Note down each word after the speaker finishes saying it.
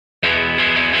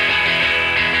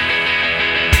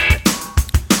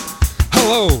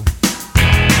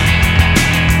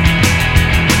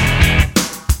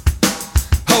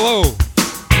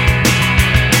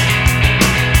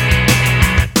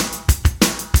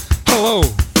Hello.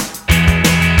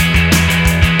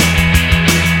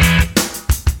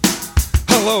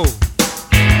 Hello.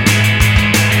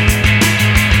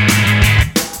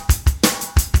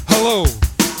 Hello.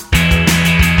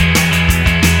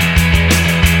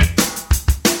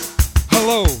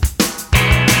 Hello.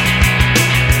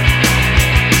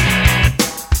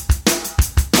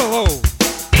 Hello.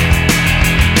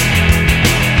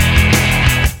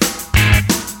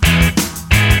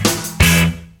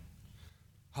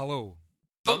 Hello.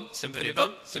 Bum, symphony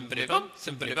bum, symphony bum,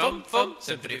 symphony bum, bum,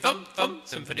 symphony bum, bum,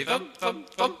 symphony bum, bum,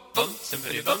 bum, bum,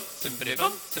 symphony bum, symphony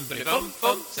bum, symphony bum,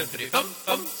 bum, symphony bum,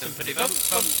 bum, symphony bum,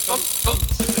 bum, bum, bum,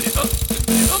 symphony bum,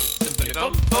 symphony bum, symphony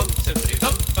bum, bum, symphony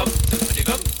bum, bum, symphony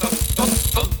bum, bum, bum,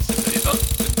 bum, symphony bum,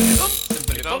 symphony bum,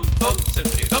 symphony bum, bum, symphony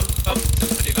bum, bum,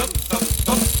 symphony bum, bum, bum, bum,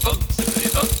 symphony bum,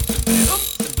 symphony bum, symphony bum, bum, symphony bum, bum, symphony bum, bum, bum, bum, symphony bum, symphony bum, symphony bum, bum, symphony bum, bum, symphony bum, bum, bum, symphony bum, symphony bum, symphony bum, bum, symphony bum,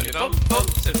 symphony bum, bum, bum,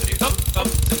 symphony bum,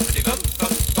 symphony bum, symphony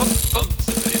bum,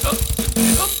 bum, symphony bum, symphony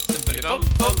bum,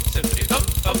 bum, bum, symphony bum,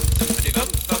 symphony bum,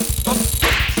 bum,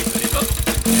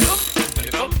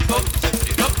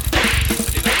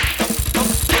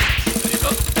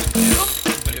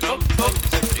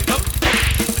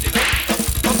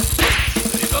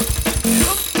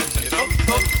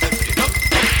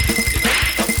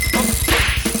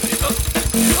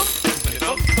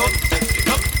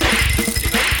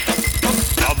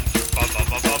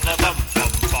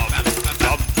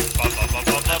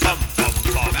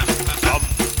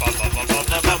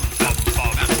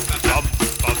 bum,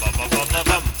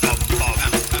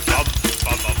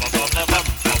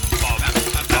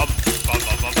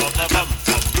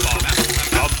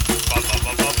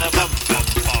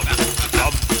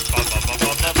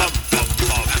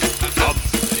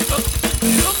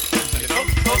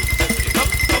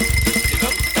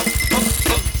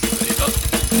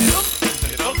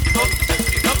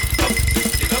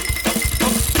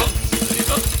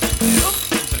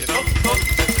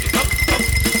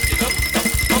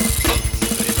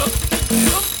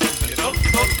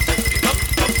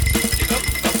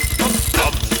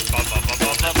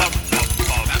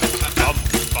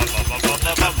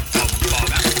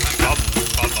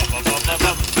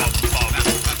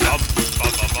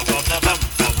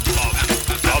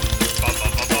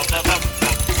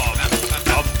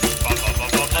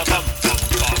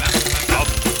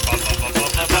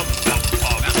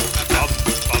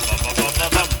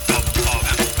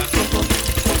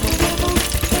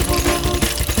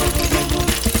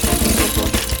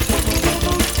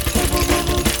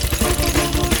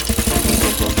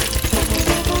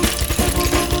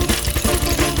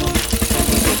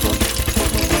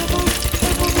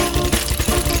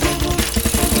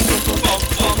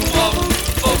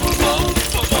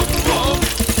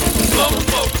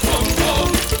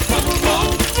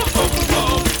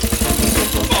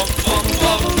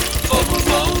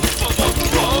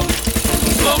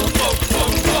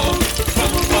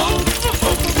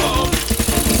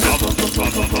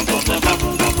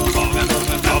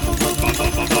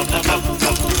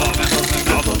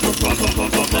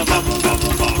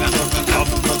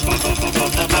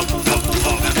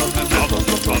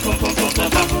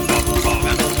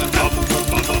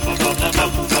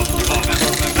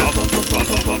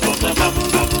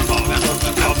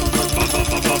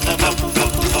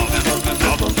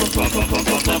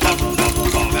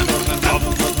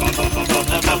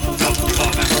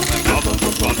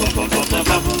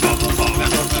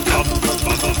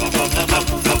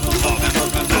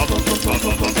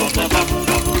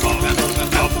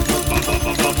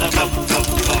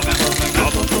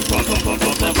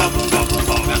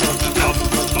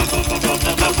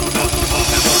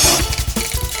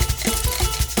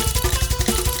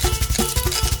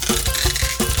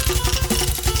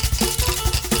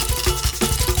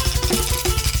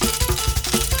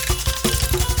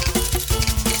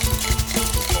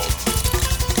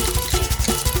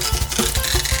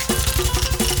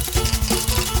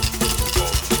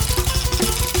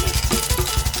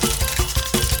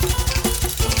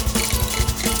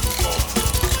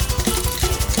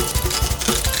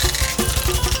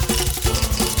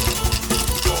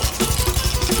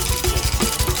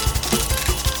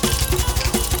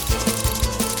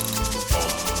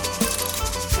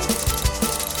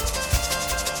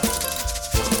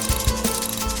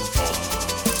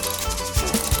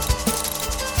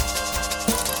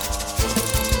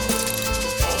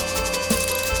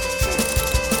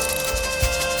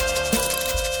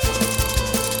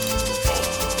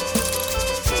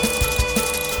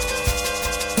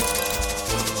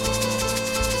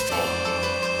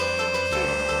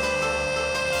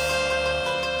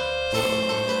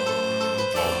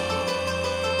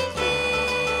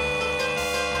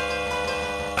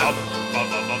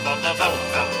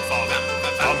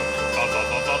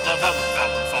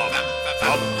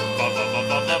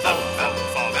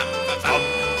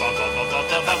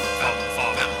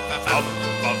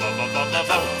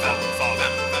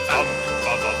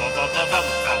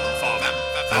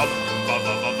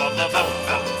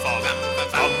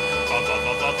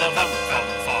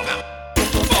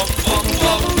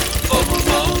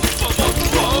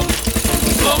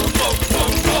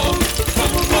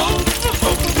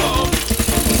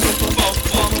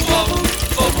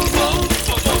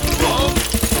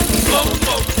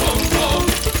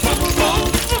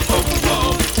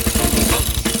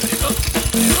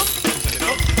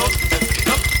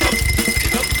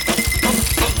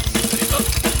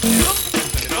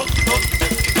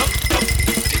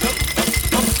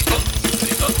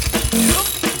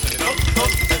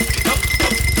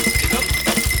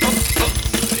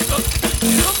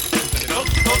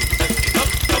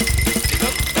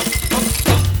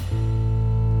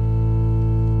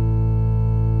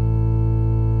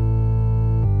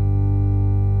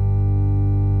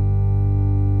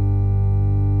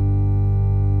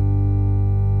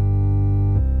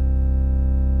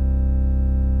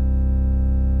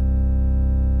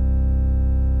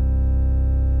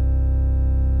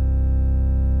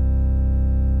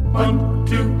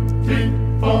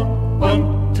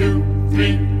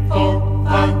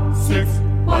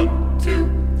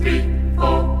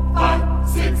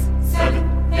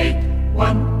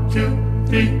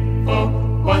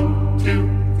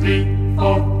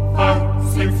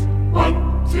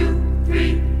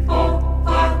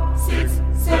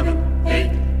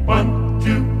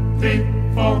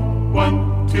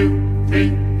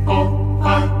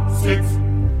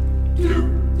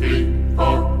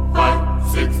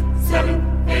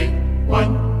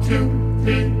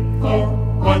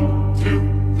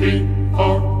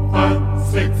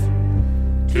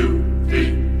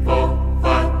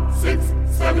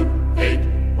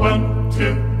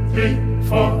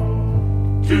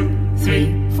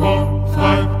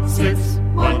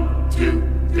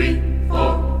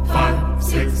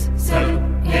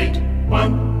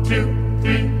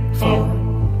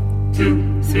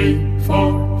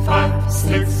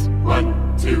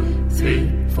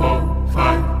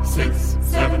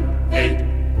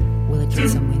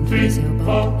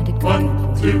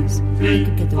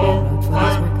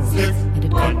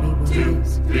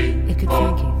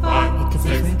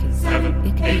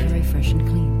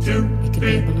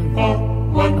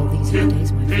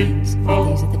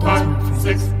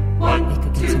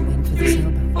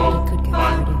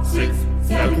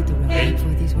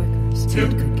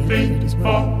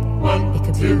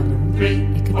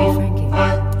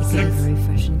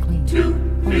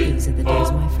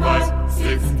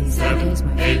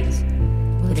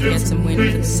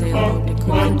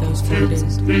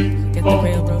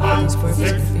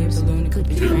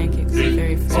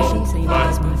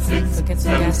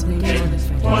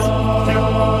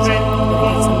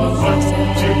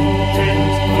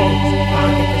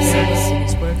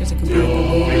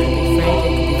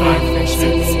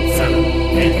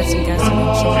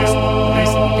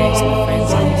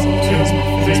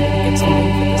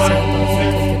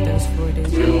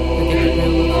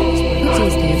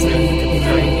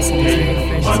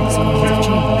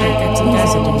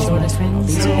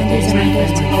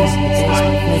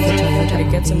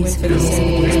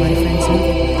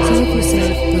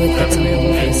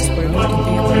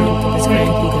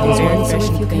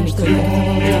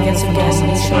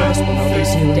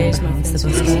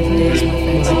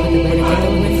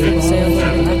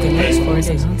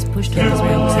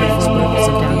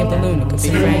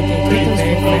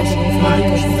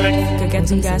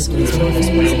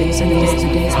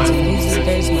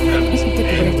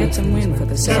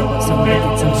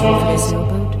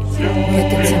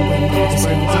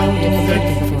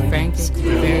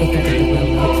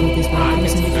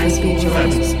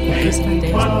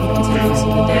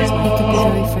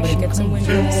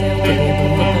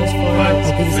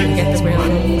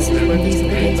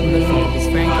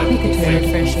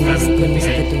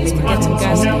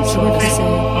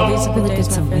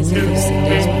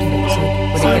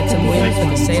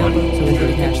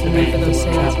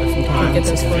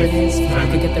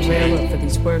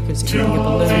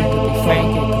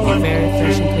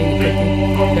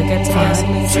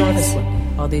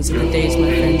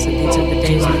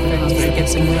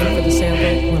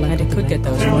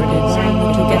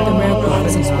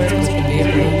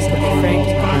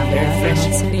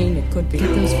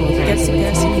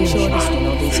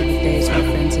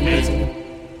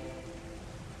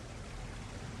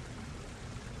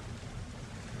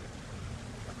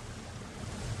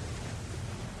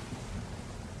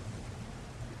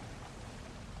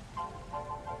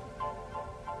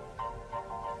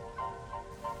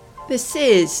 This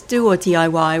is Do or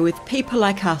DIY with People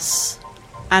Like Us,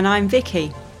 and I'm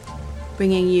Vicky,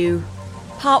 bringing you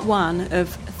part one of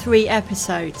 3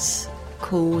 episodes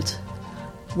called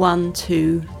 1,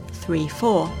 2, 3,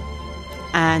 4.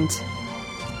 And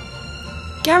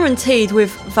guaranteed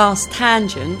with vast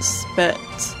tangents, but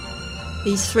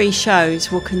these 3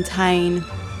 shows will contain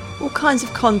all kinds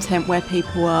of content where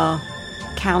people are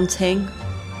counting,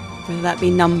 whether that be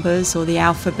numbers or the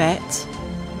alphabet,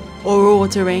 or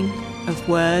ordering of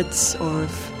words or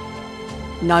of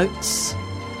notes,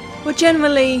 or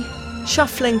generally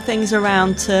shuffling things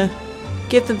around to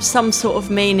give them some sort of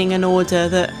meaning and order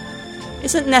that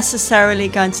isn't necessarily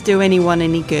going to do anyone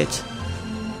any good.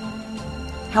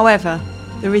 However,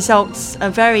 the results are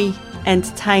very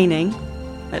entertaining,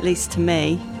 at least to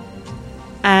me,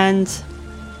 and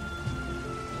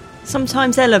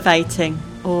sometimes elevating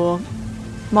or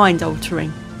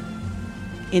mind-altering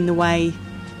in the way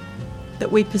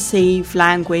that we perceive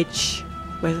language,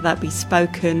 whether that be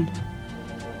spoken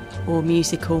or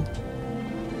musical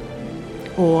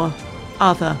or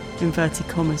other inverted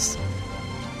commas.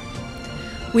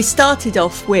 We started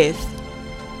off with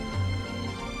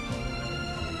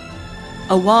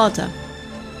Awada,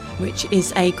 which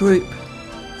is a group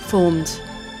formed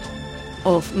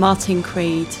of Martin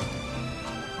Creed,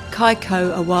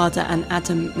 Kaiko Awada and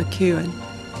Adam McEwen.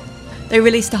 They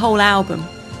released a whole album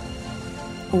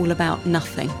all about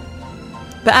nothing.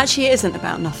 But actually it isn't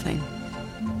about nothing.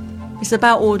 It's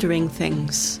about ordering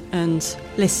things and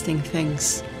listing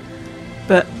things.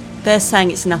 But they're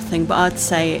saying it's nothing, but I'd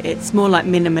say it's more like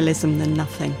minimalism than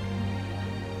nothing.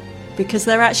 Because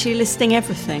they're actually listing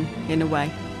everything, in a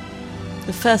way.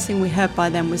 The first thing we heard by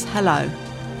them was Hello.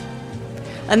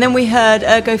 And then we heard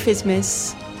Ergo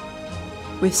Physmis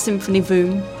with Symphony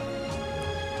Voom.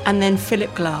 And then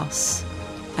Philip Glass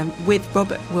and with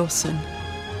Robert Wilson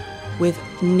with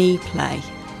Knee Play.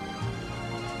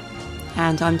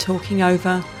 And I'm talking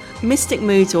over Mystic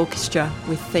Moods Orchestra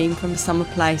with Theme from a Summer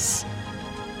Place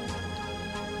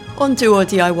on Do or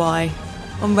DIY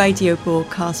on radio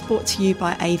broadcast brought to you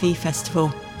by AV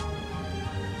Festival.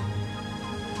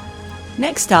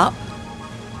 Next up,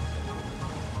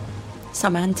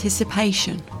 some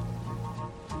anticipation.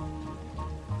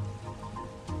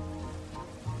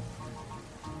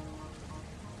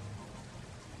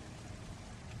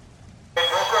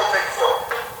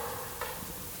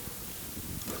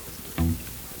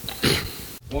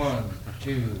 One,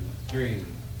 two, three.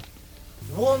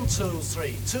 1, 2,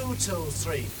 3, 2, 2,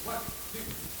 3.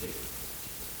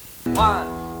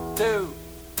 1, 2,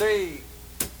 3.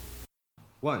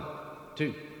 1,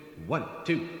 2, 1,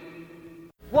 2.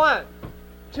 1,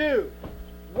 2,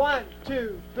 1,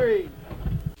 2, 3.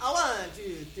 1,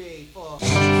 2, 3, 4. 1,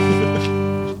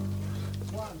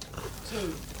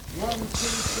 2, 1, 2,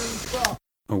 3, 4.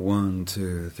 A 1,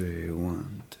 2, 3,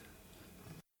 1.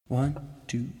 1,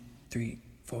 2, 3,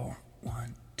 4,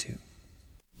 1, 2.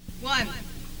 1,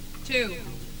 2,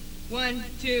 1,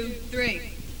 2,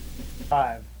 3.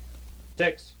 5,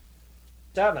 6,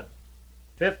 7,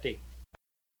 50.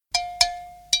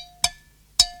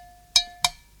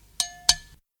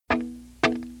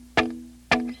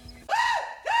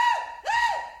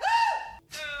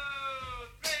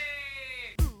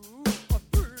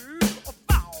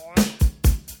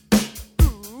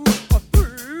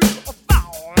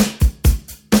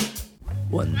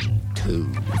 One, two,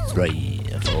 three,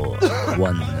 4,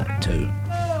 1, 2.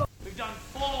 We've done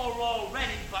 4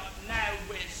 already, but now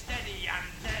we're steady and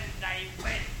then they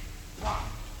win. 1,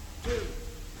 2,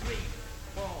 3,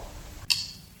 4.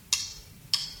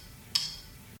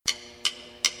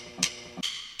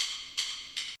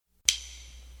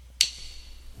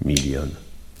 Milion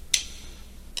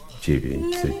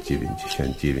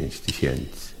 999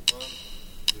 tysięcy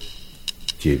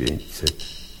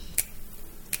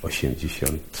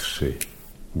 983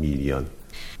 milion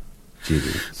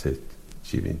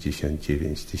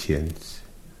 999 tysięcy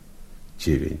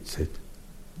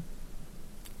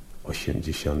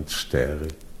 984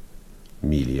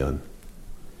 milion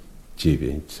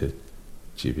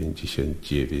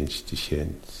 999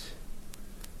 tysięcy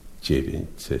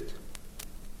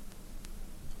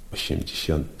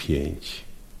 985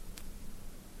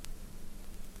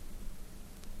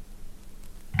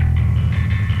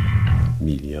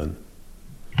 milion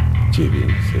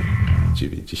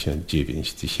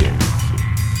 999 tysięcy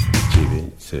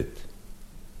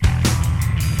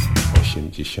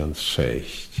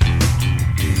 986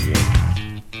 milion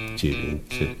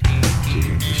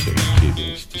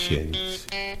 999 tysięcy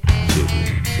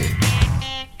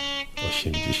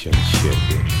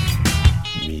 987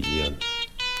 milion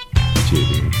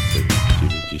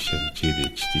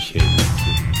 999 tysięcy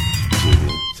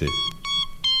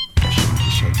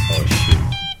 988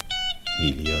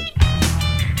 milion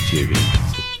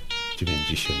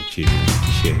 999 tysięcy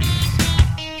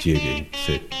 9,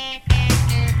 셋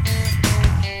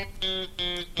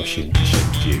 80, 9,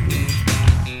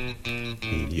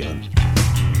 9.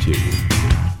 You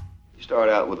start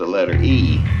out with the letter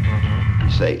E. You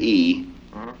say E.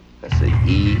 Let's see,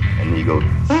 E, and then you go,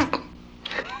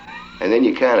 and then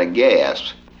you kind of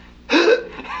gasp.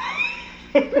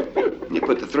 You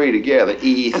put the three together,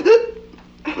 E,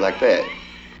 like that.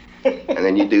 And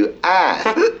then you do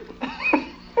I.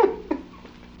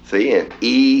 See, and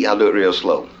E, I'll do it real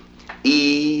slow.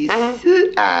 E,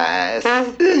 I,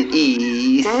 E,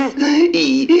 E,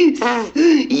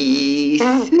 E,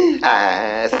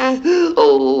 I,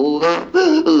 O,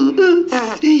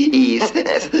 E,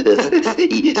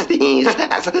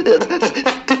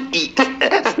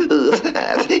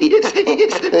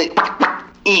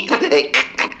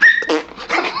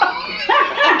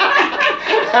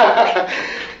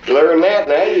 Learn that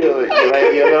now,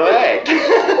 you'll act.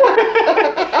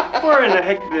 Where in the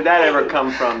heck did that ever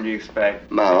come from, do you expect?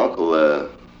 My uncle,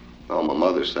 on my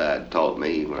mother's side, taught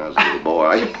me when I was a little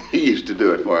boy. He used to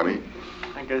do it for me.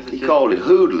 I guess He called it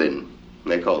hoodlin'.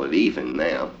 They call it even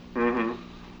now.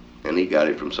 Mm-hmm. And he got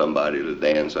it from somebody to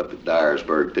dance up at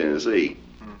Dyersburg, Tennessee.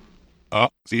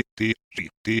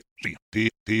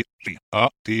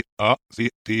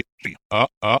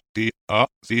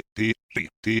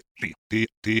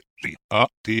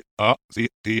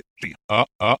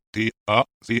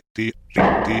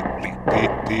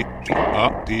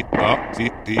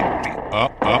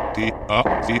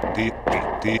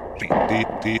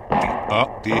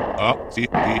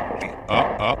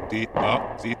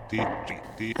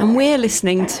 And we're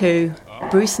listening to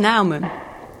Bruce Nauman,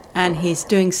 and he's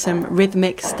doing some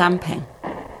rhythmic stamping.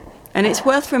 And it's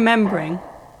worth remembering,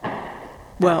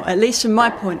 well, at least from my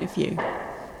point of view,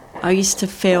 I used to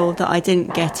feel that I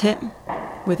didn't get it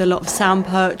with a lot of sound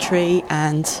poetry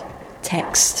and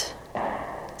text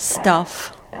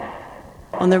stuff.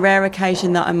 On the rare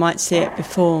occasion that I might see it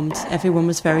performed, everyone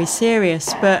was very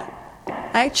serious, but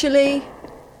actually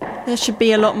there should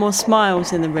be a lot more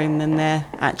smiles in the room than there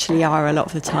actually are a lot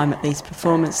of the time at these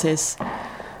performances.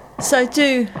 So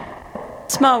do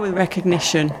smile with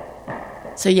recognition.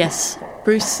 So yes,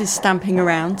 Bruce is stamping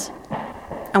around,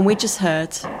 and we just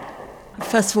heard,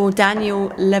 first of all, Daniel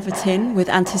Levitin with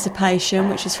Anticipation,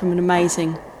 which is from an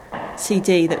amazing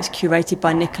CD that was curated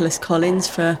by Nicholas Collins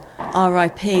for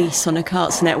RIP Sonic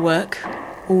Arts Network,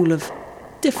 all of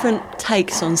different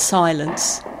takes on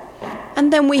silence.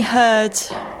 And then we heard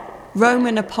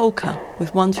Roman Apolka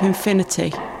with One to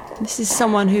Infinity. This is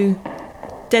someone who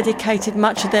dedicated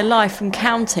much of their life from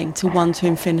counting to 1 to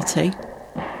infinity.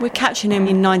 We're catching him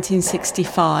in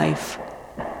 1965,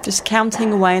 just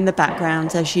counting away in the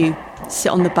background as you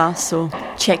sit on the bus or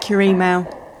check your email.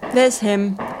 There's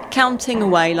him counting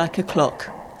away like a clock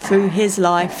through his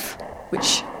life,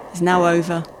 which is now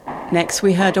over. Next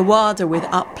we heard Awada with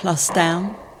Up Plus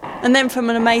Down. And then from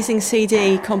an amazing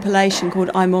CD compilation called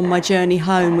I'm on My Journey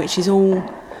Home, which is all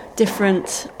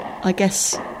different, I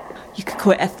guess you could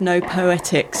call it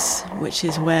ethno-poetics, which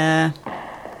is where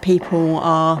people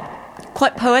are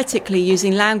quite poetically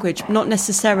using language, not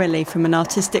necessarily from an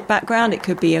artistic background. It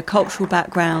could be a cultural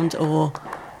background or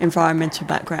environmental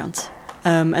background.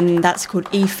 And that's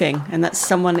called eefing, and that's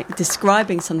someone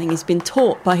describing something he's been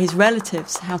taught by his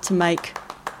relatives how to make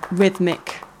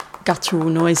rhythmic, guttural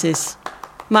noises,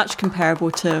 much comparable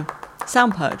to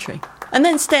sound poetry. And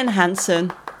then Sten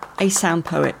Hansen, a sound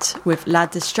poet, with La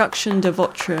Destruction de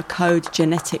votre code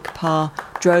génétique par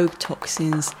drogue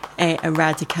toxins et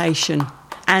eradication.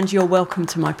 And you're welcome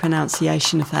to my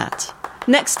pronunciation of that.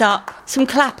 Next up, some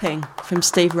clapping from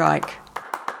Steve Reich.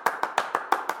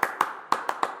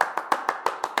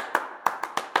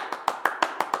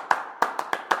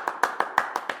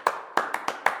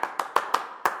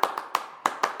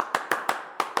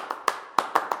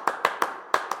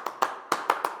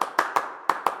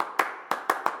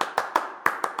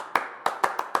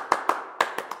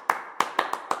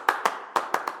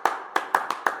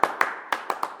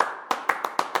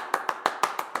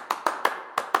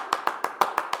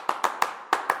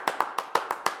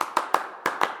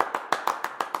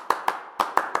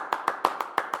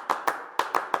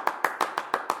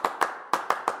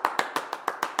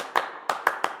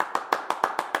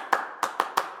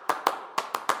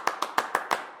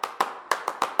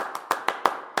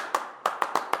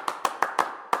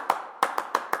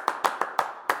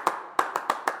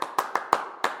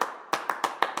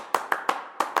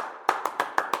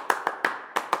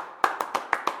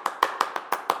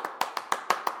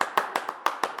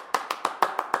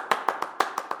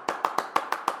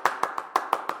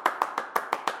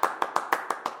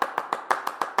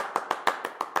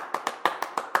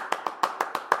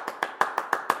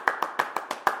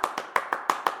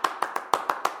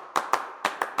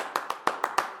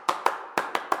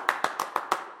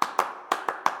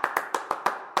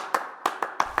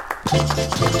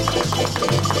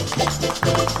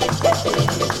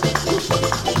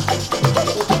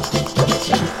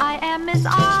 I am Miss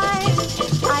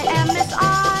I am Miss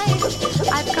I.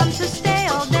 I've come to stay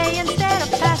all day instead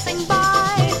of passing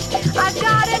by. I've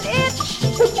got an itch,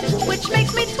 which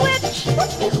makes me twitch,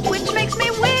 which makes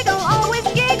me wiggle, always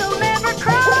giggle, never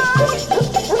cry.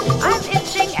 I'm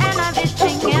itching and I'm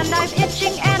itching and I'm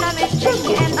itching and I'm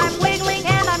itching and I'm wiggling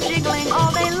and I'm jiggling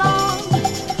all day long.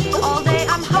 All day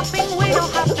I'm hopping, wiggle,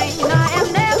 hopping. I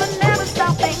am never, never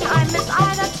stopping. I'm Miss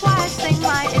I, that's why I sing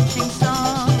my itching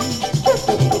song.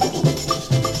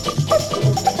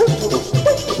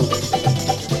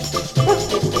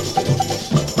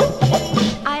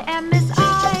 I am Miss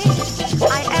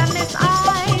I am Miss I.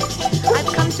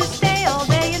 I've come to stay all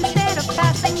day instead of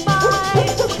passing by.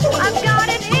 I've got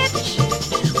an itch,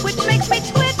 which makes me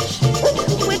twitch,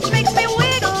 which makes me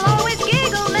wiggle, always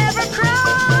giggle, never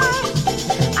cry.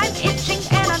 I'm itching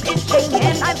and I'm itching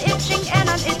and I'm itching and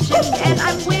I'm itching and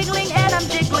I'm wiggling and I'm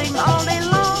jiggling all day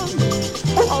long.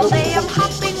 All day I'm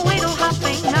hopping, wiggle,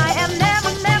 hopping. I am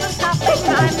never, never stopping.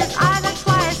 I'm Miss I, that's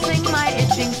why I sing my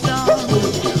itching song.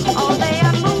 All day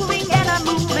I'm moving and I'm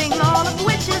moving, all of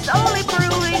which is only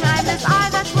proving I'm Miss I,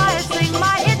 that's why I sing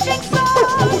my itching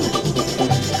song.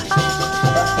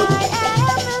 I am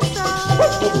Miss I,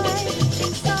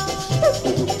 itching song,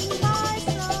 my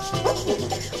song.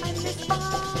 I'm Miss I,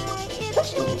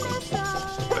 itching Miss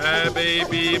I. Ba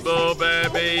baby bo, ba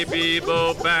baby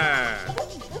bo, ba.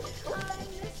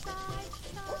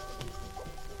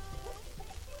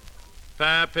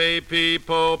 Pa pe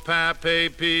people, pa pe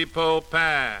people,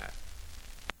 pa.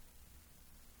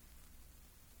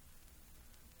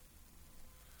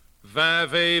 Va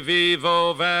ve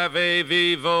vivo, va ve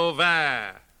vivo,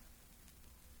 va.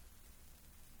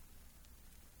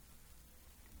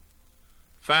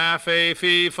 Fa fe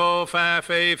fi fo, fa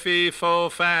fe fi fo,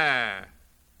 fa.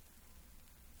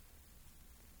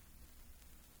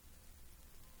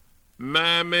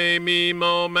 Ma me mi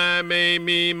mo, ma me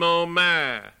mi mo,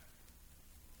 ma.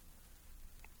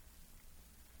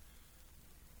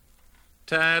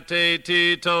 Ta te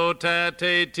ti to, ta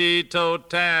te ti to,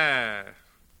 ta.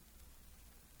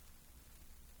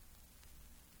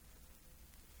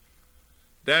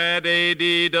 Da de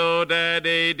di do, da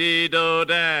de di do,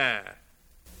 da.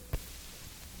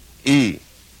 E,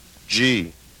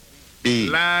 G, B,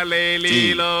 La le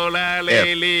li D, lo, la le F,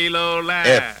 li lo, la.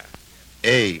 F,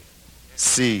 A,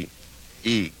 C,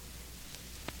 E.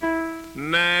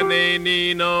 Na ne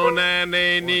ni no, na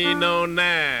ne ni no,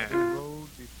 na.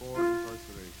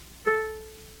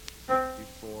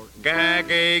 Ga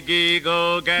ge gi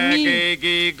go, ga Mi, ge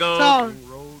gi go. Sol,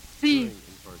 si,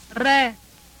 re,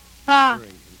 fa,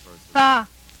 fa,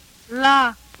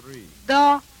 la,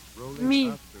 do,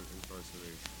 mi.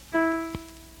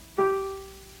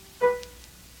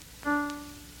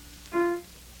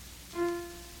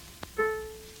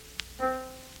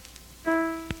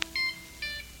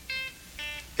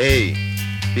 A,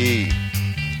 B,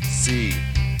 C,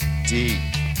 D,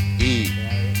 E,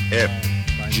 F,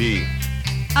 G.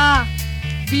 A,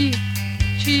 B,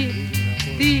 C,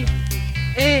 D,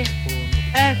 E,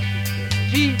 F,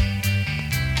 G.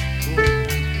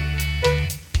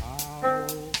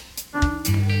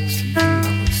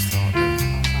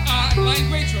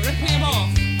 Language, we're ripping him off.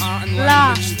 Art and La,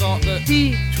 language thought that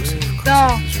si, do,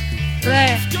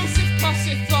 re. Joseph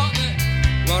Cossett thought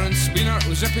that Lawrence Spinner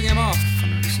was ripping him off.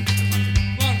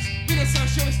 Lawrence, we don't saw a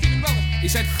show with Stephen Weller. He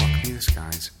said, "Fuck me, this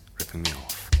guy's ripping me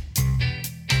off."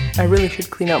 I really should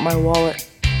clean out my wallet.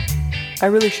 I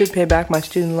really should pay back my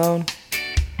student loan.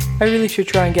 I really should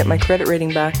try and get my credit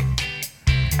rating back.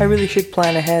 I really should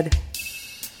plan ahead.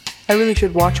 I really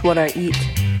should watch what I eat.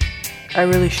 I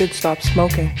really should stop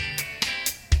smoking.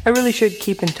 I really should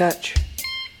keep in touch.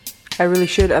 I really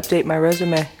should update my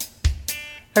resume.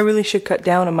 I really should cut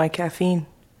down on my caffeine.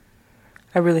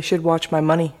 I really should watch my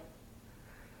money.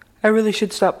 I really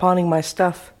should stop pawning my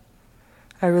stuff.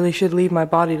 I really should leave my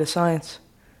body to science.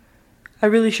 I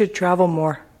really should travel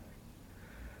more.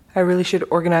 I really should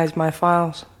organize my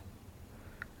files.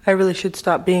 I really should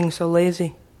stop being so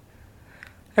lazy.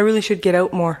 I really should get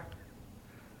out more.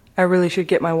 I really should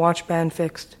get my watch band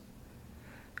fixed.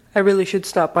 I really should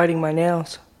stop biting my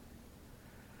nails.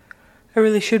 I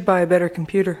really should buy a better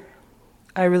computer.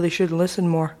 I really should listen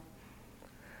more.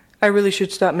 I really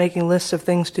should stop making lists of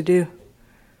things to do.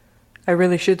 I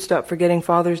really should stop forgetting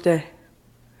Father's Day.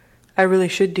 I really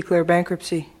should declare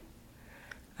bankruptcy.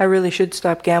 I really should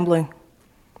stop gambling.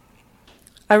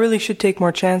 I really should take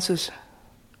more chances.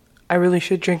 I really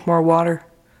should drink more water.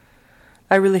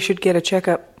 I really should get a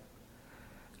checkup.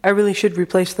 I really should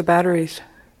replace the batteries.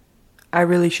 I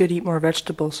really should eat more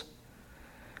vegetables.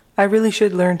 I really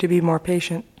should learn to be more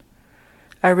patient.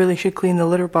 I really should clean the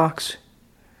litter box.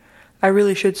 I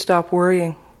really should stop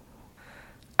worrying.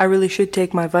 I really should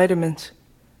take my vitamins.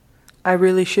 I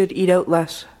really should eat out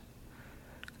less.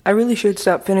 I really should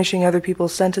stop finishing other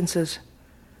people's sentences.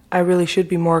 I really should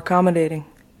be more accommodating.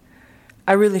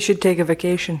 I really should take a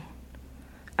vacation.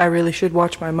 I really should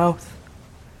watch my mouth.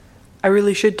 I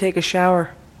really should take a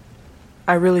shower.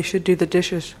 I really should do the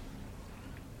dishes.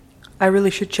 I really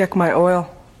should check my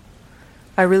oil.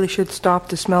 I really should stop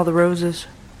to smell the roses.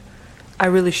 I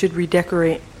really should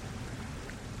redecorate.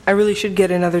 I really should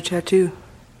get another tattoo.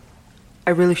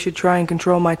 I really should try and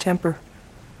control my temper.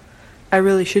 I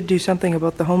really should do something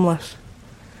about the homeless.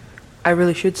 I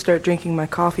really should start drinking my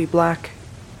coffee black.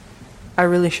 I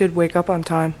really should wake up on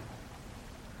time.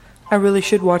 I really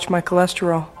should watch my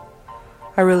cholesterol.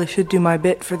 I really should do my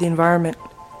bit for the environment.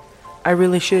 I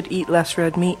really should eat less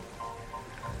red meat.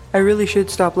 I really should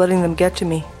stop letting them get to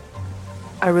me.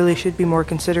 I really should be more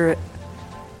considerate.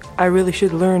 I really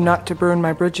should learn not to burn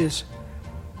my bridges.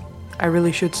 I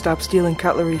really should stop stealing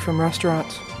cutlery from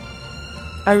restaurants.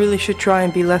 I really should try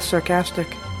and be less sarcastic.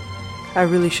 I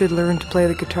really should learn to play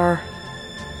the guitar.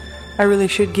 I really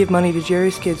should give money to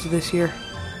Jerry's kids this year.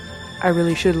 I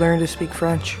really should learn to speak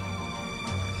French.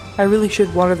 I really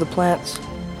should water the plants.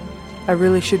 I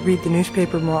really should read the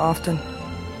newspaper more often.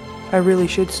 I really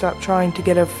should stop trying to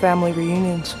get out family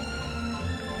reunions.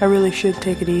 I really should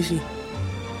take it easy.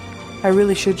 I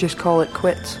really should just call it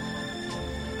quits.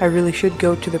 I really should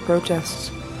go to the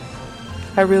protests.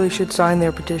 I really should sign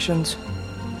their petitions.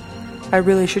 I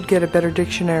really should get a better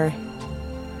dictionary.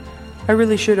 I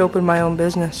really should open my own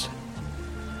business.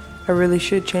 I really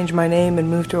should change my name and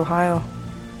move to Ohio.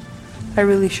 I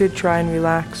really should try and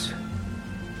relax.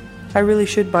 I really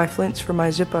should buy flints for my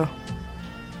Zippo.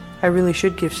 I really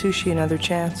should give sushi another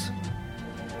chance.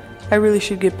 I really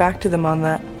should get back to them on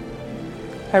that.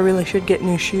 I really should get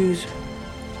new shoes.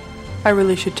 I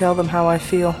really should tell them how I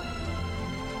feel.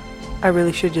 I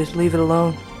really should just leave it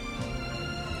alone.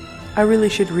 I really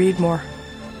should read more.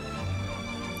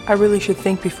 I really should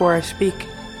think before I speak.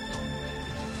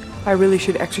 I really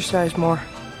should exercise more.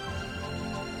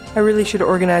 I really should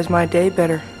organize my day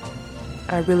better.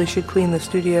 I really should clean the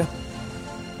studio.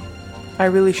 I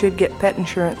really should get pet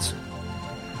insurance.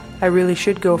 I really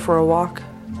should go for a walk.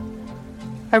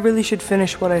 I really should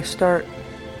finish what I start.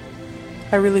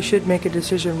 I really should make a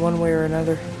decision one way or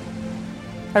another.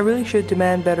 I really should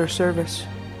demand better service.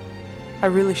 I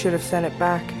really should have sent it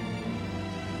back.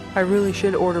 I really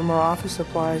should order more office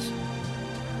supplies.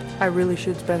 I really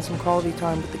should spend some quality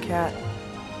time with the cat.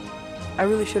 I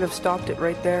really should have stopped it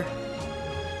right there.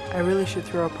 I really should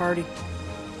throw a party.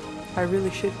 I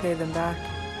really should pay them back.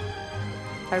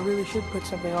 I really should put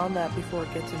something on that before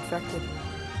it gets infected.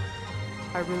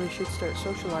 I really should start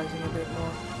socializing a bit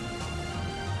more.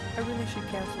 I really should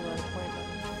cancel that appointment.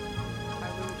 I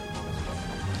really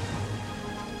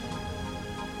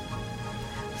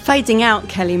should. Fading out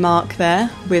Kelly Mark there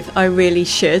with I Really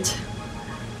Should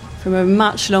from a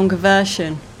much longer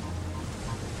version,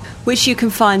 which you can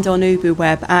find on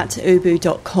UbuWeb at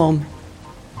ubu.com.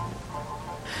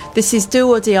 This is Do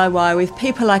or DIY with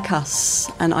People Like Us,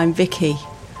 and I'm Vicky,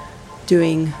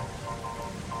 doing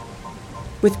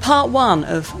with part 1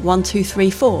 of 1, 2,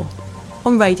 3, 4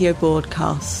 on Radio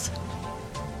Broadcast.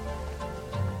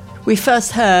 We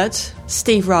first heard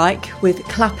Steve Reich with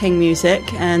clapping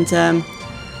music, and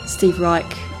Steve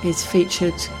Reich is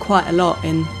featured quite a lot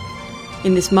in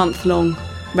this month-long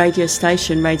radio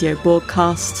station, Radio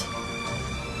Broadcast,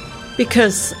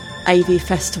 because AV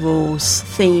Festival's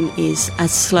theme is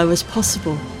as slow as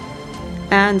possible.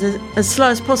 And as slow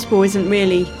as possible isn't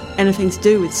really anything to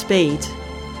do with speed,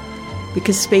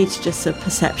 because speed's just a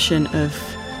perception of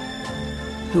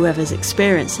whoever's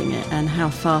experiencing it and how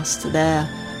fast their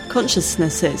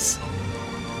consciousness is.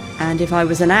 And if I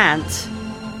was an ant,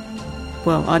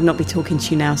 well, I'd not be talking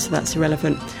to you now, so that's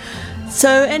irrelevant. So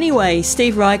anyway,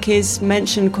 Steve Reich is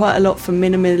mentioned quite a lot for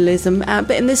minimalism,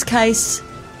 but in this case,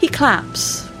 he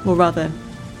claps, or rather,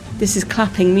 this is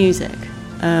clapping music,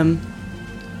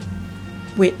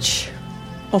 which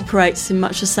operates in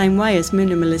much the same way as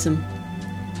minimalism,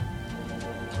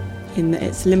 in that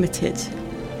it's limited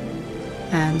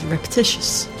and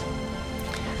repetitious.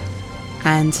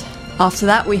 And after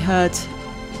that we heard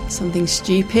Something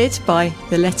Stupid by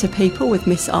The Letter People with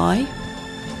Miss I,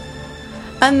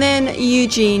 and then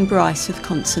Eugene Bryce with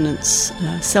Consonants,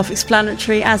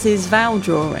 self-explanatory as is Vowel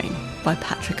Drawing by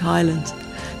Patrick Ireland.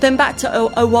 Then back to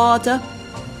Owada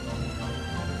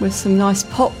with some nice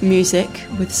pop music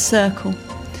with Circle,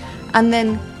 and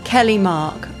then Kelly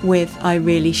Mark with I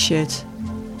Really Should.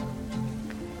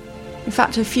 In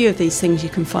fact, a few of these things you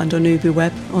can find on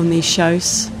UbuWeb on these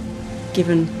shows,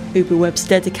 given UbuWeb's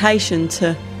dedication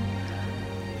to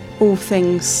all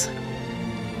things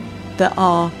that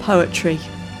are poetry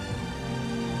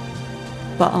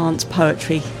but aren't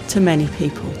poetry to many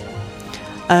people.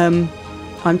 I'm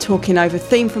talking over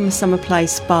Theme from a Summer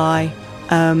Place by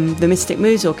the Mystic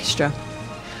Moves Orchestra.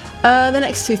 The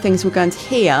next two things we're going to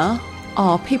hear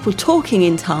are people talking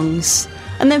in tongues,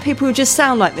 and then people who just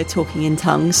sound like they're talking in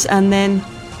tongues, and then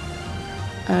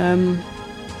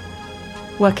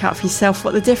work out for yourself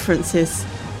what the difference is.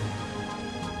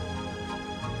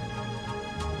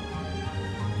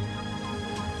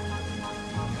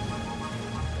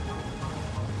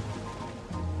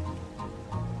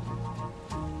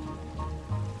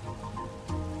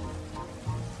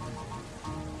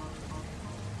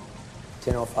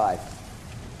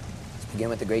 Let's begin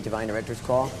with the Great Divine Director's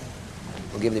Call.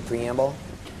 We'll give the preamble,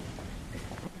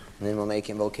 and then we'll make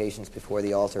invocations before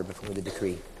the altar, before the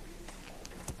decree.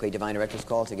 Great Divine Director's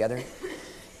Call together.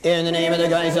 In the name of the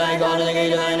Christ, I call to the Great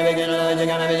Divine Director, Lord, to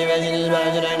come and visit the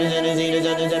Spirit, to understand the seed,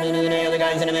 to understand the name of the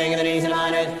Christ, and to make the nation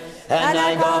on earth. And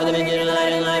I call for the beginning of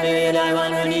light and Liberia,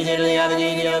 Taiwan, Rundi, Italy,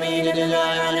 Abyssinia, Ethiopia, Egypt, Israel,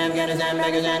 Iran, Afghanistan,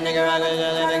 Pakistan, Nicaragua,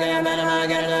 South Africa, Panama,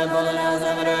 Canada, Poland, El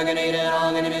Salvador, Canada, and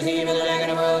all going to receive in the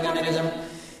second world communism.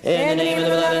 In the name of the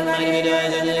beloved, mighty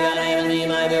rejoice, and the God, I am me,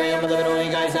 my very own beloved, Holy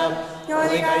Christ,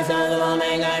 Holy Christ, of all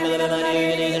mankind, beloved,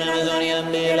 mighty Hercules, and Amazonia,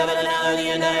 beloved, and all the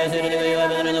entire city of the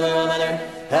women and the world mother.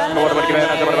 And the $20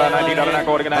 now, the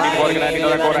quarter to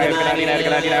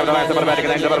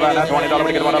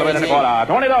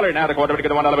get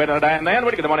the $1, and then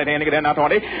we get the money, 10 to get now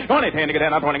 20, 20, 10 to get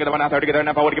now 20, get the 1 30 get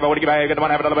now 40, get the 1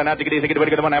 half of the $1, to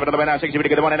get the 1 half of the $1, 60 to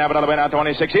get the 1 half of the $1,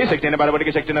 20, 60, 16 about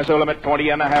it, 16 is so limit, 20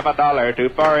 and a half a dollar to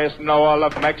Forest Noel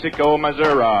of Mexico,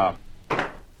 Missouri.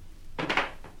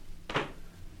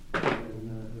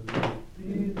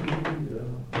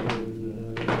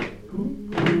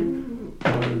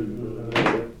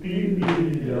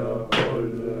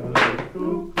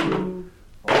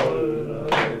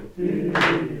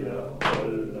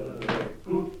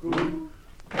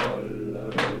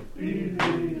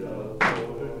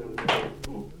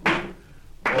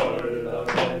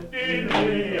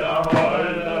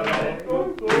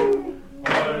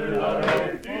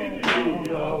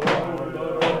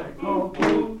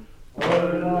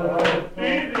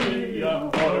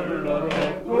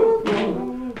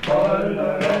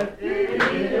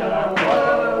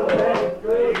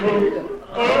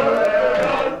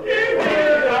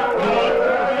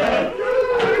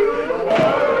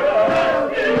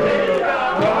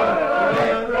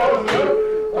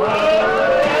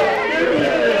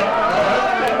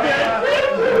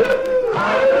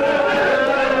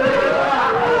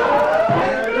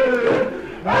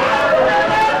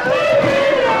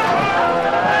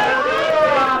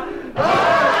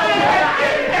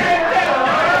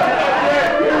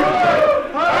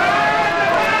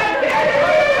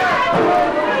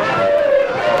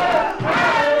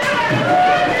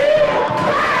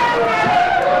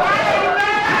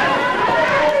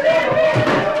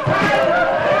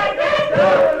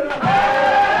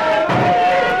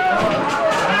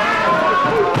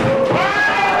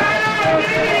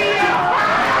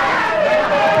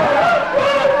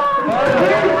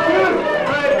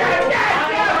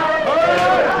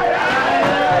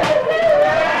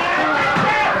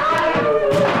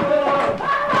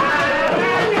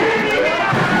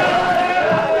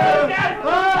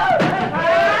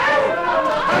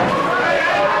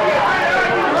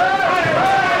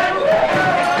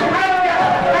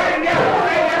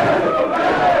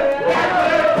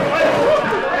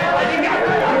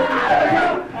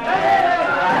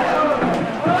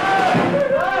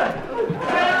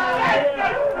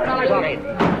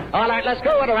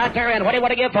 What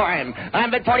to give for him?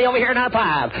 I'm at 40 over here now,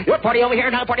 5. You're 40 over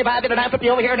here now, 45, now 50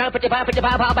 over here now, 55,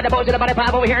 55, how about the boys in the body,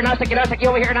 5 over here now, 60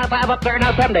 over here now, 5 up there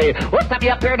now, 70. What's up,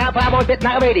 you up here now, 5 over bit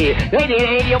now, 80.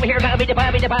 80 over here now,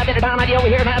 55, down 90 over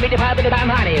here now, 55, down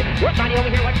 90. What's 90 over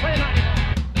here, what's 90?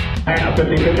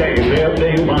 50,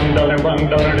 50, $1, $1,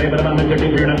 about 50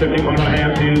 here, now 50, 1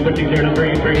 1/2, 2, 50 here, now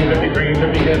 3, 53,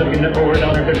 57, $4,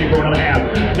 $54 and a half.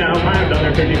 Now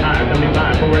 $5, 55,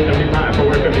 75, 4, 75,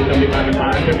 4, 50, 75 and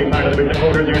 5, 55 to the bit,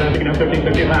 quarters here, now 50,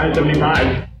 55,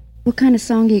 75. What kind of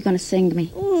song are you going to sing to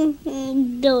me?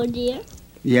 No, dear.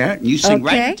 Yeah, you sing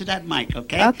right into that mic,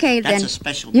 okay? Okay, That's then. a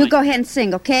special You mic. go ahead and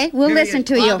sing, okay? We'll Here listen is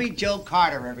to you. Bobby Joe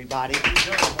Carter, everybody.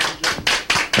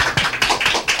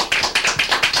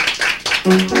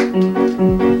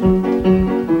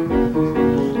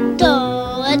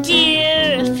 Though a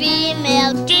deer, a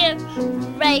female deer,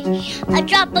 ray, a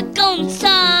tropical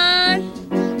sun,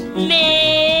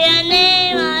 may an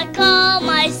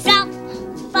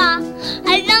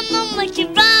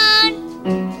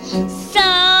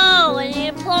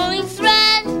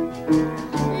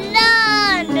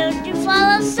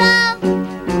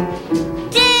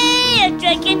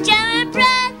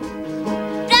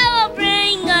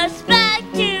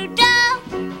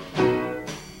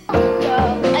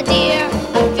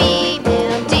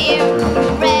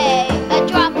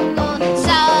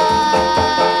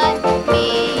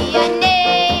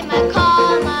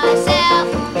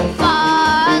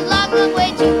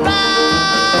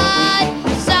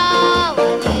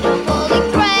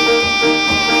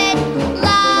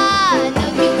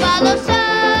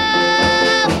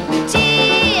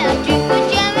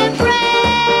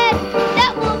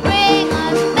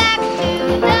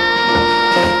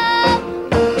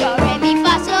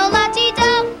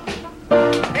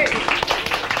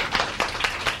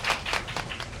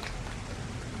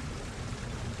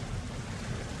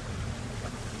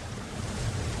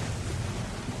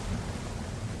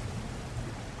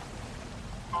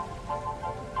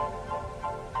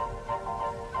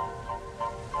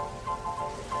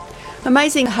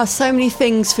Amazing how so many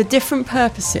things for different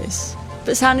purposes,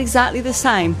 but sound exactly the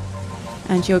same.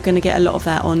 And you're going to get a lot of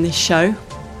that on this show.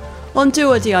 On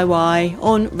Do or DIY,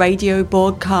 on Radio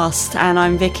Broadcast, and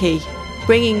I'm Vicky,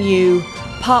 bringing you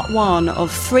part 1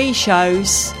 of 3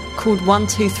 shows called 1,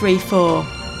 2, 3, 4,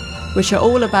 which are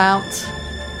all about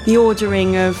the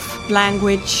ordering of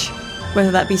language,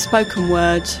 whether that be spoken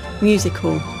word,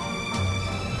 musical,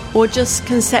 or just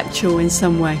conceptual in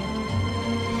some way.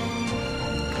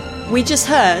 We just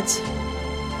heard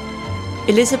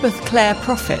Elizabeth Clare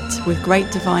Prophet with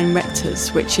Great Divine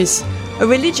Rectors, which is a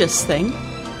religious thing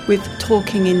with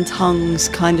talking in tongues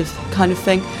kind of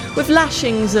thing, with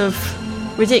lashings of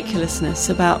ridiculousness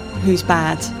about who's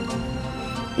bad,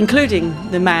 including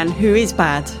the man who is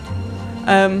bad.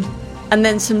 And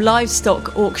then some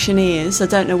livestock auctioneers, I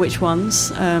don't know which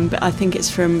ones, but I think it's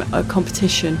from a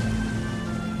competition,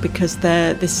 because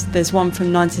there's one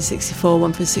from 1964,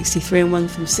 one from 63 and one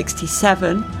from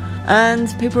 67, and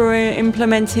people are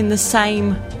implementing the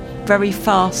same very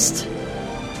fast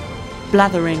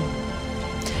blathering.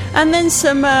 And then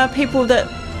some people that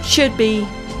should be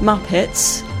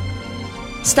Muppets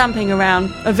stamping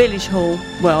around a village hall.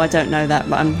 Well, I don't know that,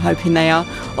 but I'm hoping they are.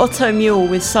 Otto Mule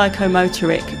with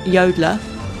Psychomotoric Yodeler.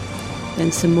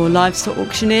 Then some more livestock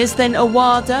auctioneers. Then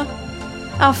Awada,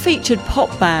 our featured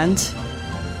pop band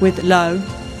with Low.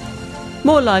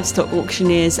 More livestock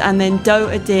auctioneers. And then Doe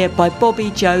a Deer by Bobby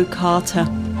Joe Carter.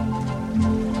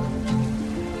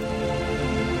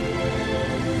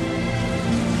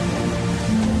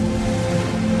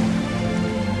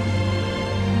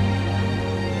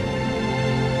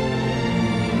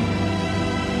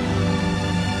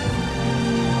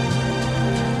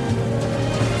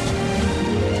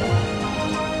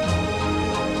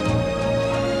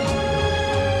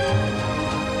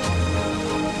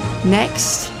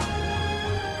 Next,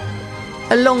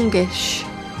 a longish,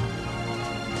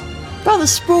 rather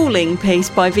sprawling piece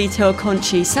by Vito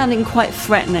Acconci, sounding quite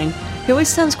threatening. He always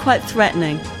sounds quite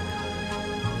threatening,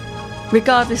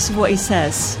 regardless of what he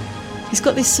says. He's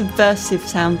got this subversive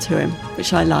sound to him,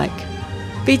 which I like.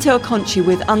 Vito Acconci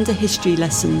with Under History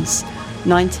Lessons,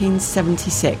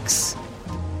 1976.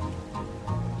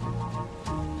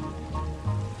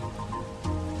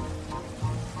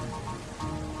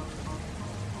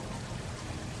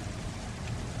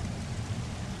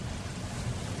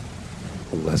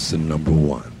 Lesson number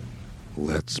 1.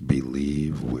 Let's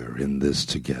believe we're in this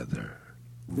together.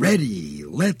 Ready,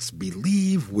 let's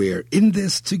believe we're in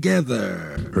this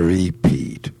together.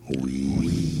 Repeat.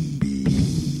 We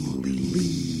believe.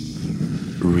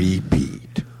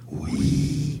 Repeat.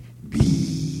 We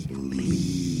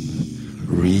believe.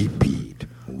 Repeat.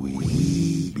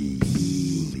 We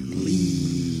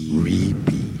believe.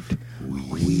 Repeat.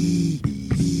 We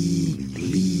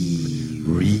believe.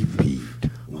 Repeat.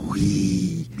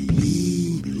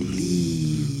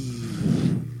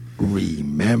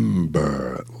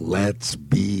 Remember, let's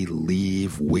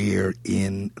believe we're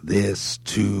in this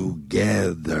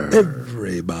together.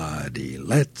 Everybody,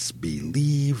 let's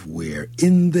believe we're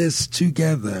in this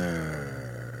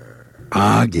together.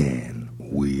 Again,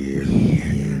 we're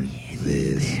in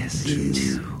this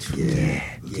together.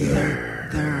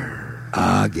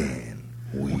 Again,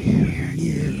 we're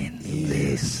in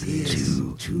this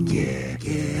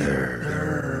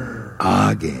together.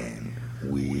 Again,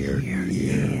 we're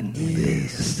in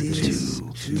this together.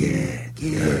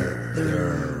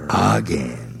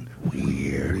 Again,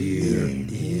 we're in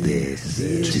this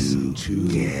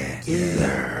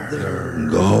together.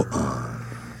 Go on.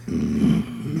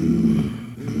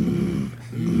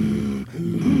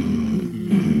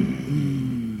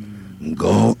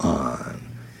 Go on.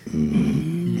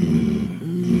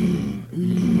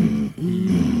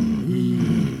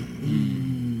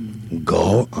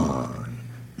 Go on.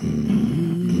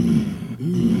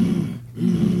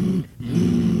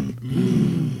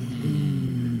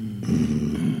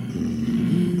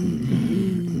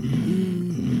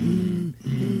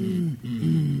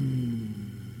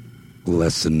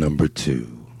 Lesson number 2.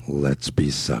 Let's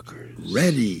be suckers.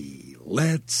 Ready.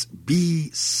 Let's be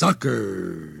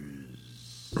suckers.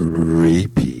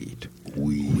 Repeat.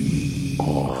 We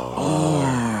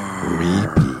are.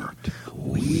 Repeat.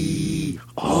 We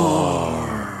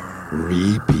are.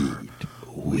 Repeat.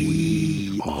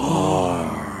 We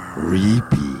are.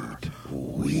 Repeat.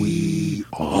 We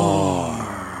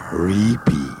are.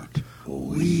 Repeat.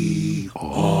 We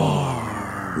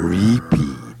are.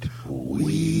 Repeat.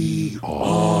 We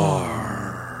are.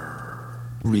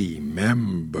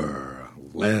 Remember,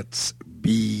 let's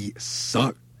be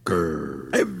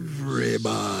suckers.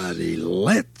 Everybody,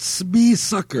 let's be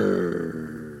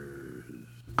suckers.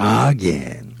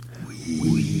 Again,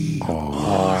 we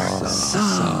are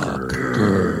suckers.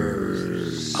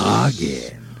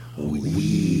 Again,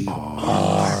 we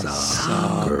are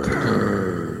suckers.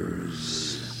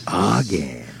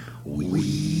 Again,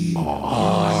 we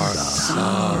are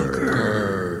suckers.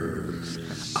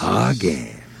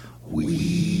 Again,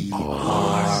 we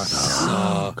are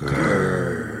suckers.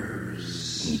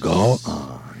 Go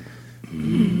on.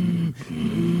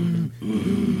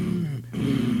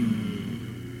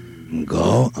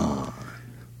 Go on.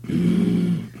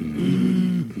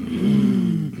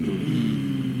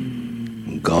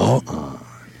 Go on.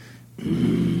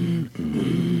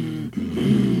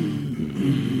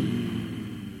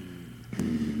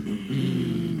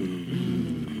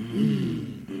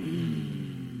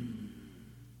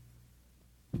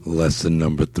 Lesson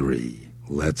number 3.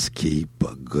 Let's keep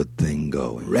a good thing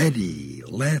going. Ready.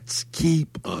 Let's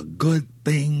keep a good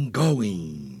thing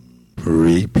going.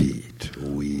 Repeat.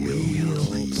 We'll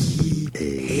keep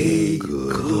a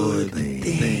good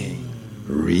thing.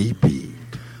 Repeat.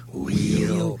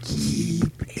 We'll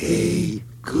keep a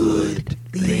good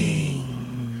thing.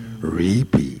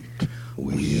 Repeat.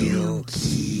 We'll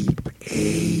keep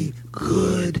a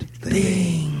good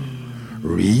thing.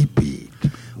 Repeat.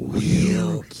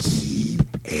 We'll keep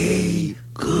a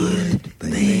good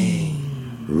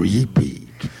thing.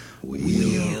 Repeat.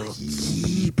 We'll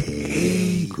keep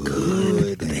a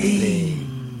good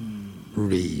thing.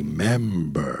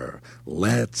 Remember,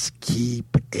 let's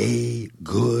keep a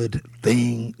good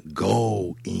thing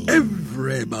going.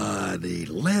 Everybody,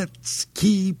 let's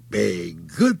keep a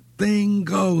good thing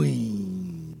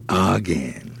going.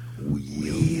 Again,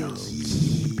 we'll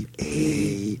keep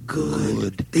a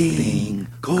good thing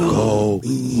going.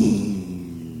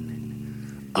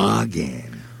 Again,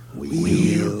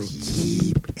 we'll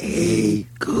keep a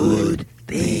good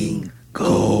thing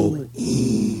going.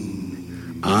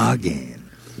 Again,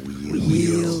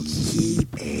 we'll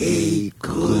keep a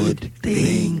good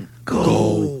thing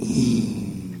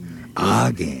going.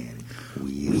 Again,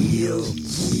 we'll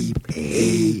keep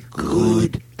a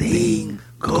good thing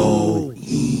going.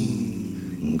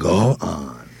 Go on.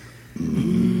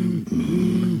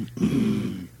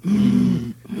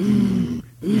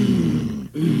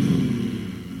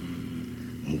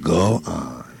 Go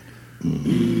on.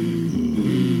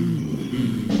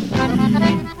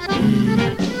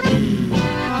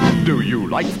 Do you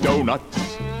like donuts?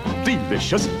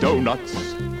 Delicious donuts?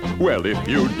 Well, if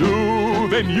you do,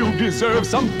 then you deserve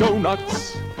some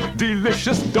donuts.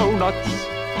 Delicious donuts.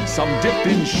 Some dipped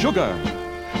in sugar,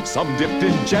 some dipped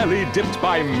in jelly, dipped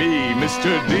by me,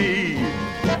 Mr. D.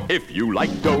 If you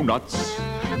like donuts,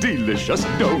 delicious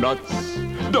donuts,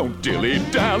 don't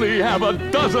dilly-dally, have a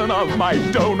dozen of my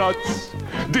donuts.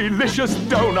 Delicious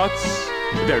donuts,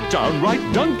 they're downright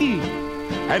dunky,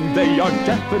 and they are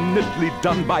definitely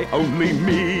done by only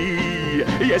me.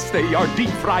 Yes, they are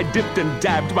deep-fried, dipped, and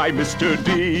dabbed by Mr.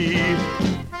 D.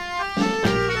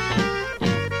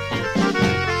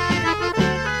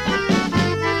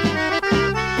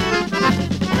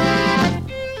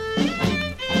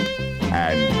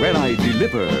 And when I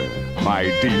deliver my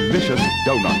delicious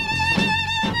donuts,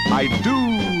 I do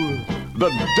the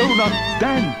donut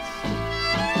dance.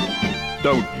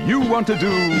 Don't you want to do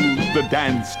the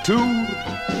dance too?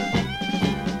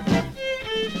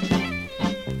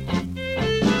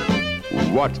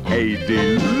 What a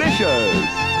delicious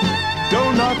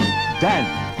donut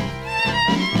dance!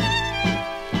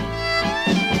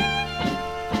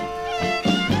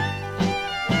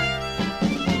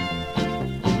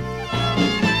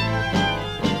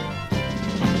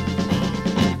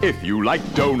 If you like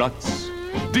donuts,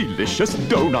 delicious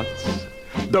donuts,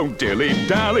 don't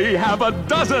dilly-dally, have a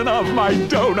dozen of my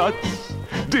donuts.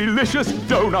 Delicious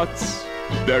donuts,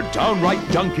 they're downright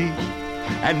dunky,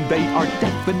 and they are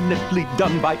definitely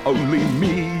done by only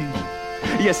me.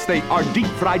 Yes, they are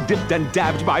deep-fried, dipped, and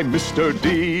dabbed by Mr.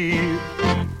 D.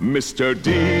 Mr.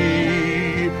 D,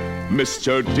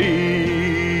 Mr.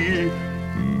 D,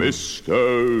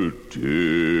 Mr. D.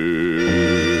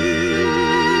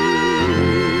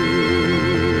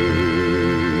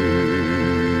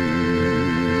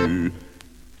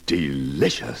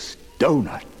 Delicious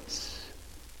donuts.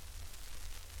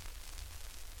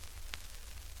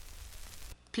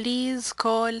 Please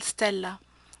call Stella.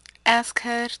 Ask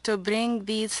her to bring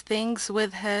these things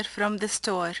with her from the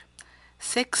store.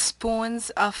 6 spoons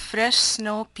of fresh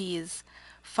snow peas,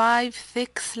 5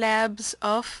 thick slabs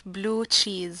of blue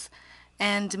cheese,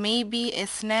 and maybe a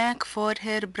snack for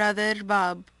her brother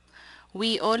Bob.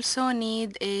 We also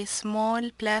need a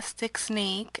small plastic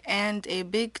snake and a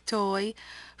big toy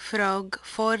frog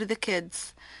for the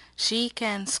kids. She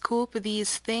can scoop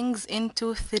these things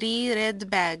into 3 red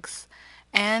bags.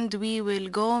 and we will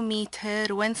go meet her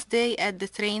Wednesday at the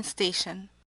train station.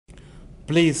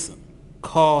 Please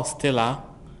call Stella.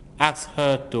 Ask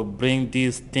her to bring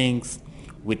these things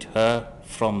with her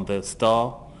from the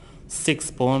store. 6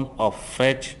 spoons of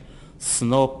fresh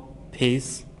snow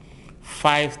peas,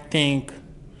 5 thick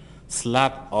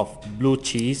slabs of blue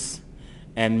cheese,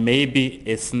 and maybe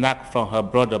a snack from her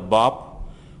brother Bob.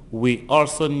 We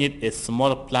also need a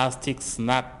small plastic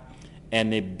snack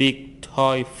and a big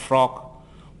toy frog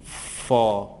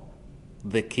for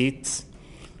the kids.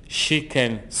 She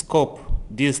can scoop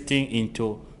this thing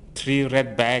into 3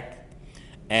 red bags,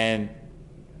 and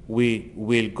we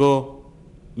will go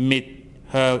meet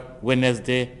her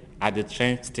Wednesday at the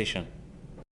train station.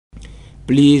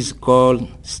 Please call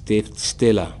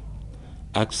Stella.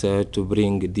 Ask her to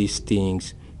bring these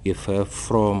things with her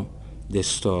from the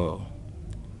store.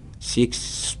 6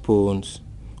 spoons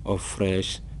of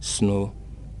fresh snow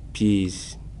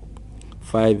peas,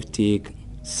 5 thick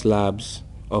slabs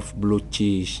of blue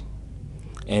cheese,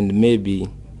 and maybe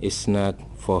a snack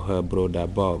for her brother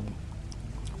Bob.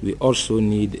 We also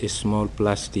need a small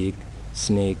plastic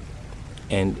snake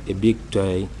and a big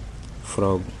toy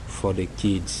frog for the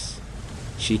kids.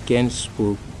 She can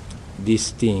scoop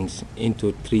these things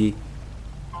into 3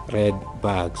 red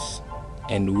bags,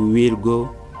 and we will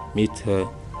go meet her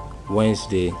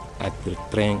Wednesday at the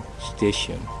train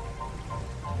station.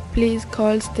 Please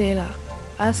call Stella.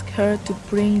 Ask her to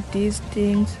bring these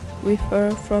things with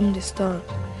her from the store.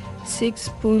 6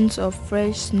 spoons of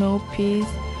fresh snow peas,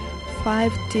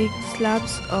 5 thick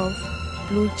slabs of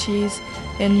blue cheese,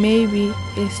 and maybe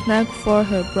a snack for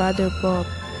her brother Bob.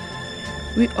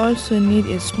 We also need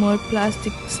a small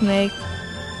plastic snake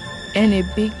and a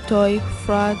big toy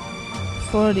frog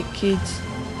for the kids.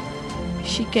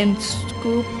 She can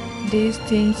scoop these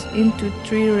things into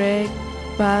 3 red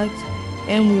bags,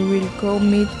 and we will go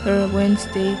meet her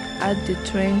Wednesday at the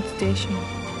train station.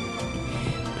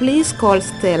 Please call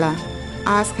Stella.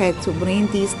 Ask her to bring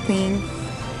these things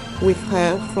with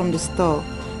her from the store.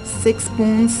 6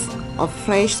 spoons of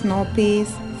fresh snow peas,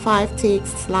 5 thick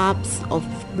slabs of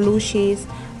blue cheese,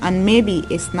 and maybe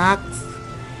a snack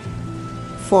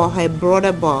for her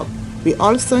brother Bob. We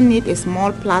also need a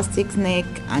small plastic snake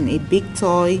and a big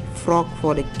toy frog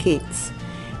for the kids.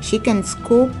 She can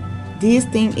scoop these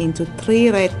things into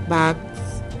 3 red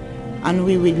bags, and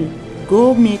we will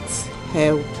go meet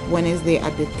her Wednesday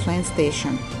at the train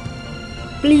station.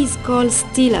 Please call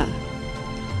Stella.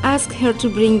 Ask her to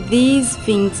bring these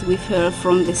things with her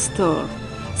from the store.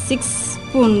 6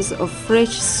 spoons of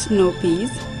fresh snow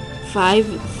peas, 5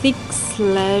 thick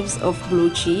slabs of blue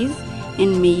cheese,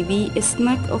 and maybe a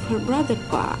snack of her brother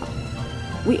Bob.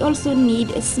 We also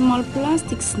need a small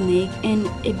plastic snake and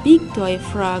a big toy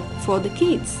frog for the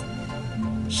kids.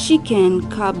 She can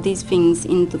carve these things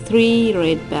into 3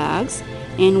 red bags,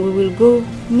 and we will go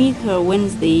meet her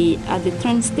Wednesday at the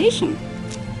train station.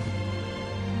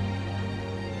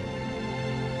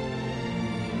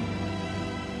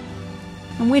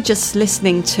 And we're just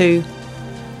listening to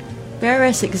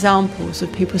various examples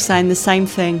of people saying the same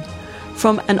thing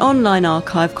from an online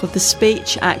archive called the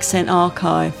Speech Accent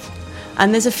Archive.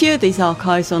 And there's a few of these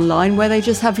archives online where they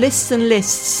just have lists and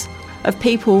lists of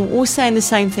people all saying the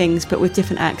same things but with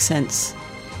different accents.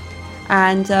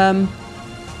 And,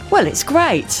 well, it's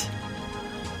great.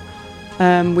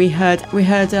 We heard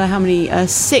how many?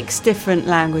 6 different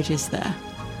languages there.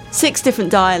 6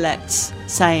 different dialects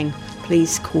saying,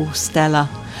 please call Stella.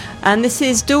 And this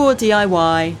is Do or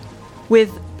DIY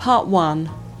with part 1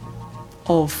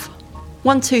 of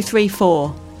 1, 2, 3,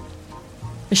 4.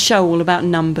 A show all about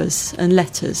numbers and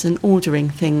letters and ordering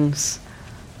things.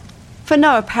 For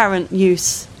no apparent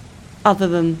use other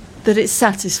than that it's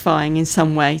satisfying in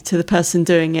some way to the person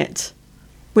doing it,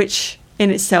 which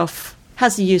in itself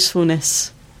has a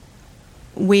usefulness.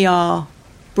 We are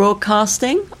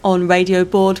broadcasting on Radio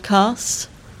Broadcast,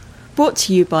 brought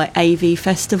to you by AV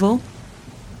Festival,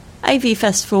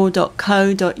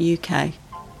 avfestival.co.uk.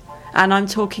 And I'm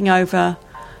talking over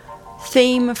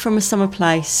Theme from a Summer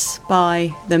Place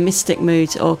by the Mystic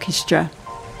Moods Orchestra.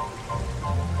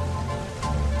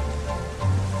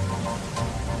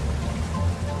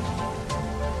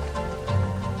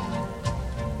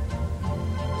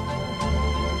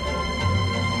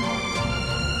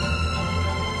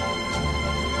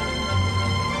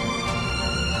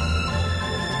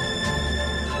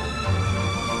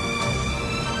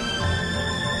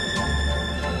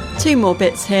 Two more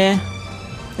bits here,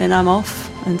 then I'm off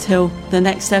until the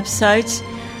next episode.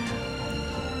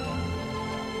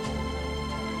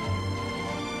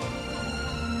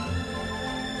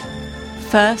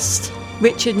 First,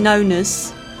 Richard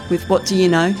Nonas with What Do You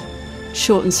Know?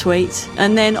 short and sweet.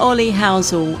 And then Ollie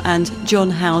Housel and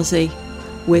John Housey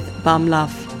with Bum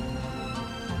Love.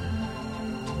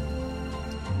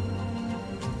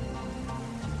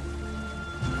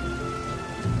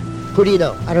 Who do you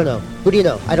know? I don't know. Who do you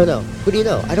know? I don't know. Who do you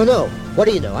know? I don't know. What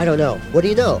do you know? I don't know. What do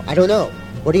you know? I don't know.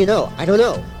 What do you know? I don't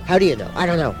know. How do you know? I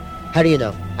don't know. How do you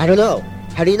know? I don't know.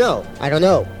 How do you know? I don't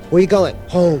know. Where are you going?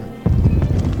 Home.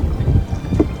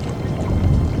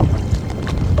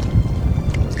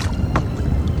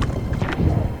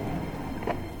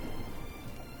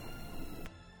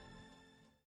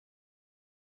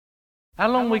 How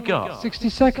long we got? 60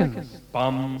 seconds.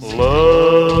 Bum.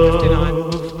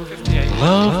 Love. 58.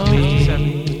 Love me.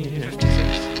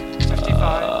 56.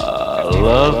 55.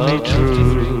 Love me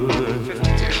true.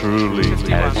 Truly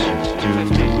as you do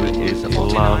is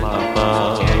love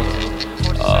above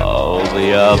all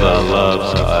the other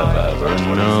loves I've ever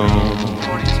known.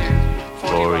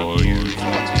 For you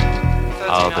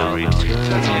are the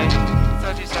return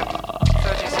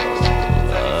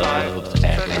love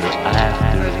ever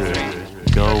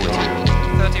after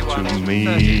going to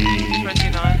me.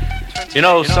 You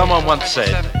know, someone once said,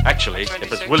 actually, it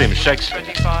was William Shakespeare,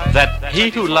 that he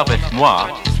who loveth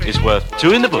moi is worth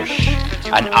two in the bush.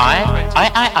 And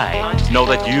I know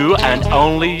that you and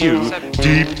only you,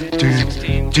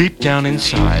 deep down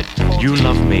inside, you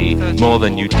love me more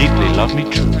than you deeply love me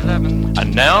true.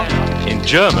 And now, in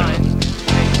German,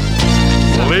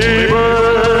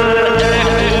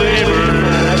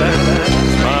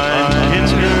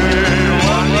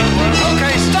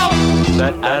 Okay, stop!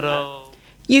 That adult.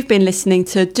 You've been listening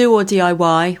to Do or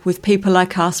DIY with People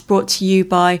Like Us, brought to you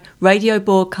by Radio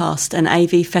Broadcast and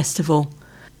AV Festival.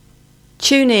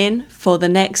 Tune in for the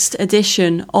next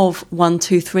edition of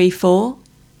 1234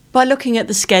 by looking at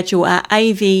the schedule at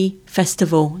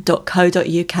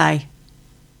avfestival.co.uk.